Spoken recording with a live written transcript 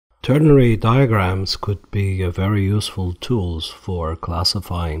Ternary diagrams could be very useful tools for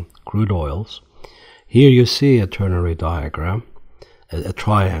classifying crude oils. Here you see a ternary diagram, a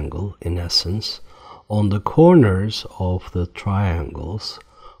triangle in essence. On the corners of the triangles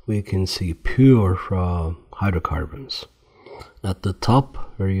we can see pure hydrocarbons. At the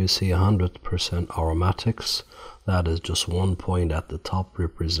top, where you see 100% aromatics, that is just one point at the top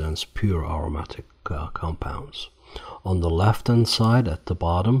represents pure aromatic compounds. On the left hand side at the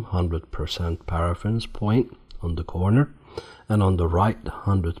bottom, 100% paraffins point on the corner, and on the right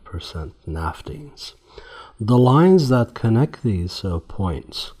 100% naphthenes. The lines that connect these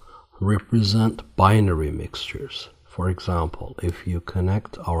points represent binary mixtures. For example, if you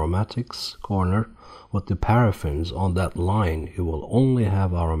connect aromatics corner with the paraffins on that line, you will only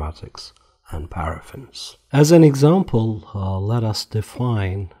have aromatics and paraffins. As an example, let us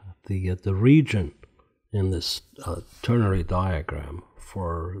define the region in this ternary diagram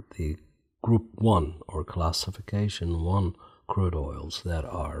for the group 1 or classification 1 crude oils that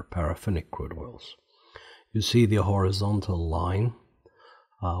are paraffinic crude oils. You see the horizontal line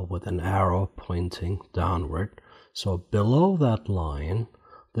with an arrow pointing downward. So below that line,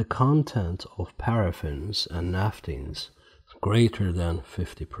 the content of paraffins and naphthenes is greater than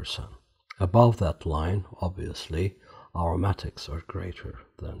 50%. Above that line, obviously, aromatics are greater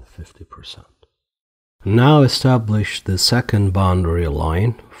than 50%. Now establish the second boundary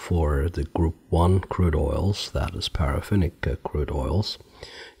line for the group 1 crude oils, that is paraffinic crude oils.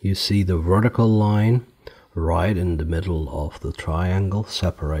 You see the vertical line right in the middle of the triangle,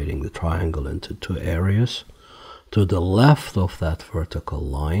 separating the triangle into two areas. To the left of that vertical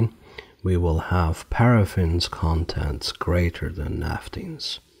line, we will have paraffins contents greater than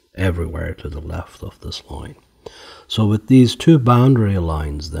naphthenes, everywhere to the left of this line. So with these two boundary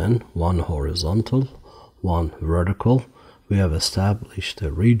lines then, one horizontal, one vertical, we have established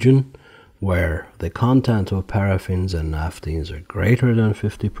a region where the content of paraffins and naphthenes are greater than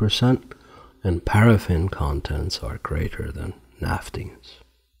 50% and paraffin contents are greater than naphthenes.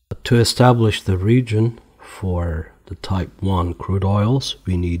 To establish the region for the type 1 crude oils,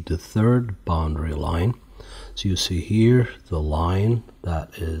 we need the third boundary line. So you see here the line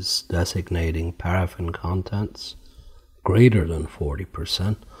that is designating paraffin contents greater than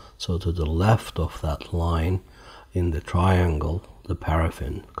 40%. So to the left of that line in the triangle, the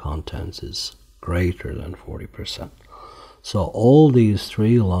paraffin contents is greater than 40%. So all these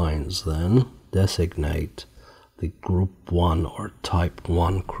three lines then designate the group 1 or type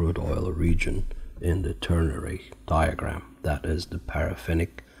 1 crude oil region in the ternary diagram. That is the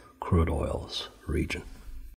paraffinic crude oils region.